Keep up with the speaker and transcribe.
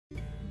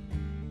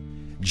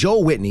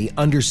Joel Whitney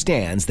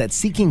understands that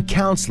seeking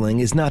counseling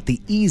is not the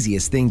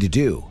easiest thing to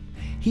do.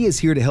 He is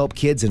here to help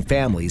kids and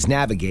families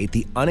navigate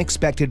the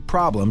unexpected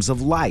problems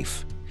of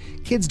life.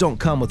 Kids don't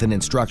come with an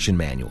instruction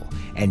manual,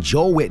 and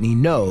Joel Whitney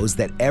knows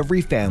that every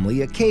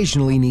family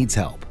occasionally needs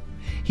help.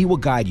 He will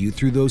guide you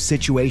through those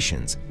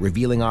situations,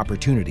 revealing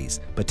opportunities,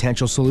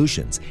 potential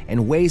solutions,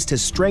 and ways to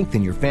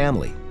strengthen your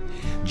family.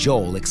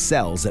 Joel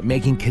excels at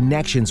making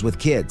connections with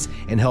kids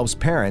and helps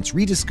parents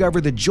rediscover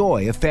the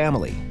joy of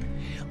family.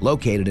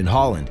 Located in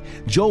Holland,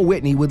 Joel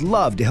Whitney would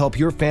love to help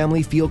your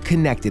family feel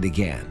connected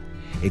again.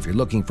 If you're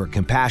looking for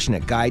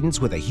compassionate guidance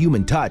with a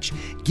human touch,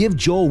 give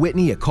Joel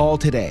Whitney a call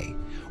today.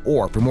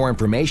 Or for more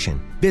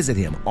information, visit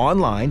him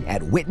online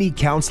at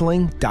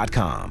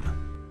whitneycounseling.com.